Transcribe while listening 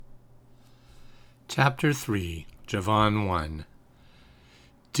Chapter 3, Javon 1.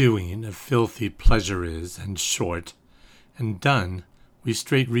 Doing a filthy pleasure is, and short, and done, we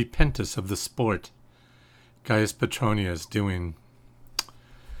straight repent us of the sport. Gaius Petronius doing.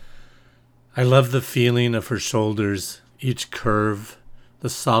 I love the feeling of her shoulders, each curve, the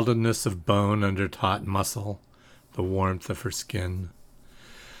solidness of bone under taut muscle, the warmth of her skin.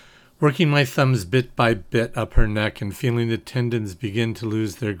 Working my thumbs bit by bit up her neck and feeling the tendons begin to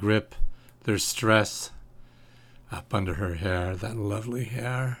lose their grip, their stress. Up under her hair, that lovely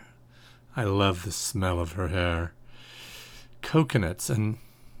hair. I love the smell of her hair. Coconuts, and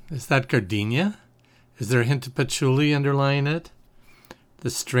is that gardenia? Is there a hint of patchouli underlying it?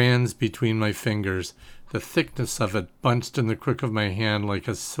 The strands between my fingers, the thickness of it bunched in the crook of my hand like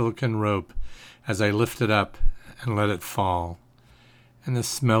a silken rope as I lift it up and let it fall. And the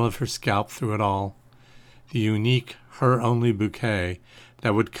smell of her scalp through it all. The unique, her-only bouquet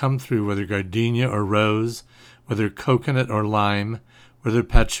that would come through whether gardenia or rose, whether coconut or lime, whether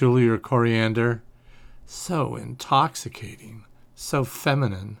patchouli or coriander. So intoxicating, so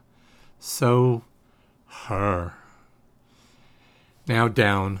feminine, so her. Now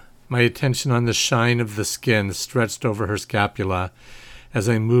down, my attention on the shine of the skin stretched over her scapula as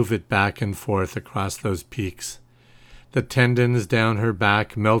I move it back and forth across those peaks. The tendons down her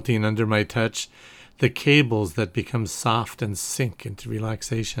back melting under my touch, the cables that become soft and sink into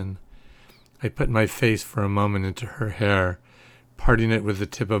relaxation. I put my face for a moment into her hair, parting it with the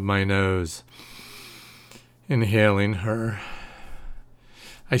tip of my nose, inhaling her.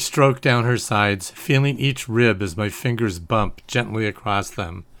 I stroke down her sides, feeling each rib as my fingers bump gently across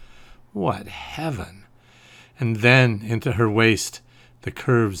them. What heaven! And then into her waist, the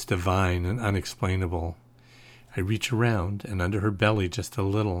curves divine and unexplainable. I reach around and under her belly just a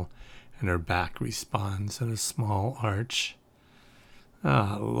little, and her back responds in a small arch.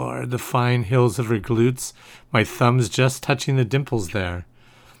 Ah, Lord, the fine hills of her glutes, my thumbs just touching the dimples there.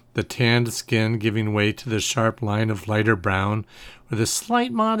 The tanned skin giving way to the sharp line of lighter brown, where the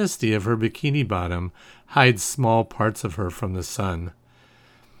slight modesty of her bikini bottom hides small parts of her from the sun.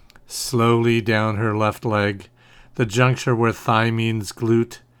 Slowly down her left leg, the juncture where thigh means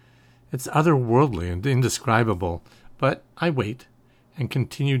glute. It's otherworldly and indescribable, but I wait and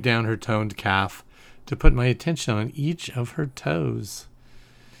continue down her toned calf to put my attention on each of her toes.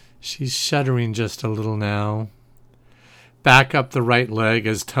 She's shuddering just a little now. Back up the right leg,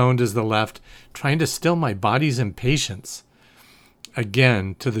 as toned as the left, trying to still my body's impatience.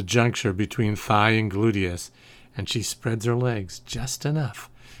 Again to the juncture between thigh and gluteus, and she spreads her legs just enough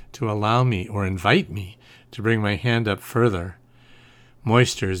to allow me or invite me to bring my hand up further.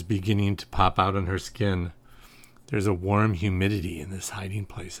 Moisture is beginning to pop out on her skin. There's a warm humidity in this hiding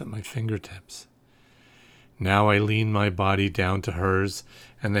place at my fingertips. Now I lean my body down to hers,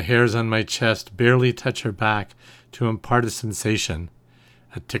 and the hairs on my chest barely touch her back to impart a sensation.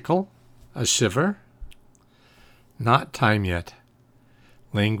 A tickle? A shiver? Not time yet.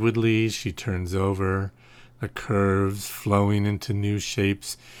 Languidly, she turns over, the curves flowing into new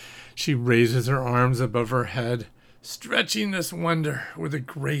shapes. She raises her arms above her head, stretching this wonder with the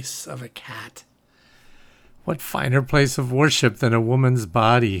grace of a cat. What finer place of worship than a woman's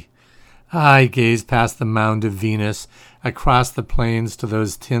body? I gaze past the mound of Venus, across the plains to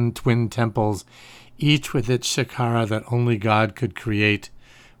those twin temples, each with its shikara that only God could create,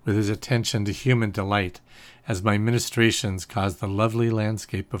 with his attention to human delight, as my ministrations cause the lovely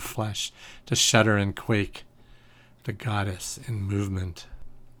landscape of flesh to shudder and quake. The goddess in movement.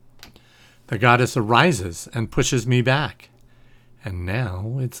 The goddess arises and pushes me back. And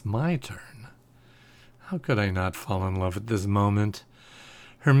now it's my turn. How could I not fall in love at this moment?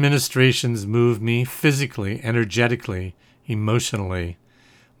 Her ministrations move me physically, energetically, emotionally.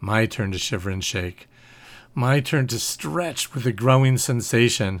 My turn to shiver and shake. My turn to stretch with a growing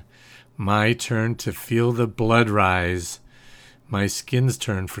sensation. My turn to feel the blood rise. My skin's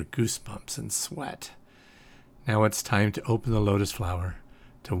turn for goosebumps and sweat. Now it's time to open the lotus flower,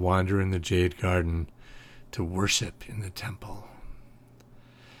 to wander in the jade garden, to worship in the temple.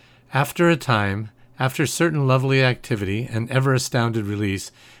 After a time, after certain lovely activity and ever-astounded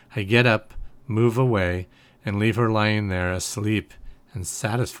release, I get up, move away, and leave her lying there asleep and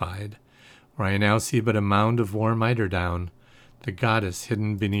satisfied, where I now see but a mound of warm eiderdown, the goddess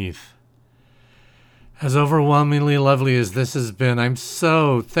hidden beneath. As overwhelmingly lovely as this has been, I'm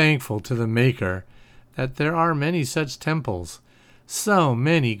so thankful to the Maker that there are many such temples, so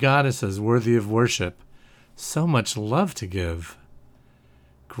many goddesses worthy of worship, so much love to give.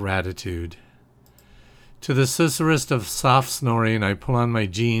 Gratitude. To the susurrust of soft snoring, I pull on my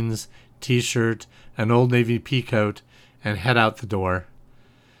jeans, t-shirt, an Old Navy peacoat, and head out the door.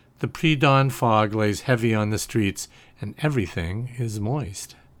 The pre-dawn fog lays heavy on the streets, and everything is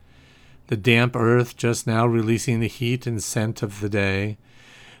moist. The damp earth just now releasing the heat and scent of the day,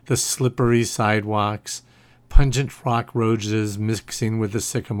 the slippery sidewalks, pungent rock roses mixing with the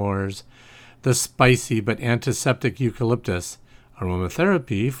sycamores, the spicy but antiseptic eucalyptus,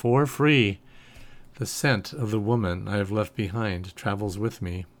 aromatherapy for free. The scent of the woman I have left behind travels with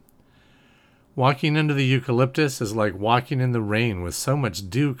me. Walking under the eucalyptus is like walking in the rain with so much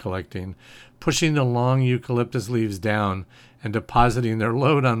dew collecting, pushing the long eucalyptus leaves down and depositing their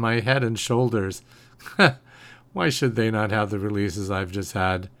load on my head and shoulders. Why should they not have the releases I've just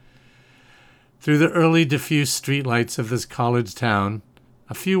had? Through the early diffuse streetlights of this college town,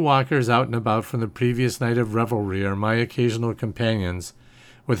 a few walkers out and about from the previous night of revelry are my occasional companions,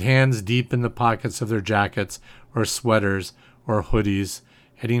 with hands deep in the pockets of their jackets or sweaters or hoodies,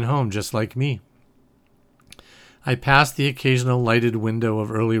 heading home just like me. I pass the occasional lighted window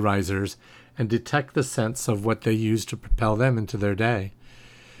of early risers and detect the scents of what they use to propel them into their day.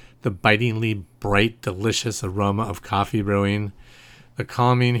 The bitingly bright, delicious aroma of coffee brewing, the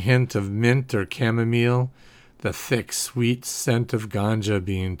calming hint of mint or chamomile, the thick, sweet scent of ganja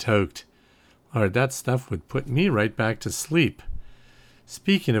being toked. Lord, that stuff would put me right back to sleep.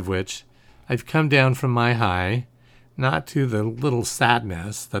 Speaking of which, I've come down from my high, not to the little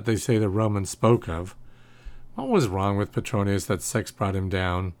sadness that they say the Romans spoke of. What was wrong with Petronius that sex brought him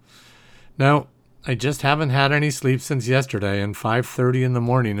down? No, I just haven't had any sleep since yesterday, and 5:30 in the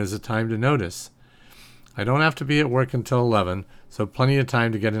morning is a time to notice. I don't have to be at work until 11, so plenty of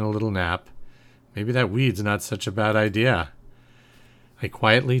time to get in a little nap. Maybe that weed's not such a bad idea. I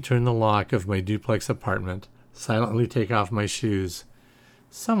quietly turn the lock of my duplex apartment, silently take off my shoes.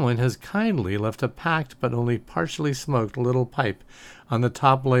 Someone has kindly left a packed but only partially smoked little pipe on the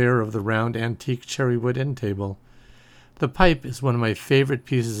top layer of the round antique cherrywood end table. The pipe is one of my favorite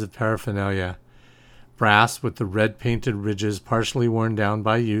pieces of paraphernalia. Brass with the red-painted ridges partially worn down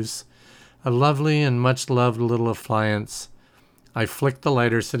by use, a lovely and much-loved little appliance. I flick the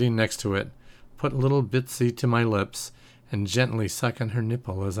lighter sitting next to it, put little Bitsy to my lips, and gently suck on her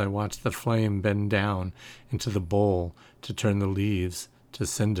nipple as I watch the flame bend down into the bowl to turn the leaves to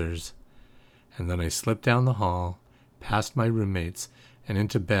cinders. And then I slip down the hall, past my roommates, and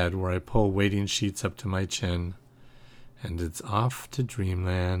into bed where I pull waiting sheets up to my chin. And it's off to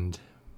dreamland.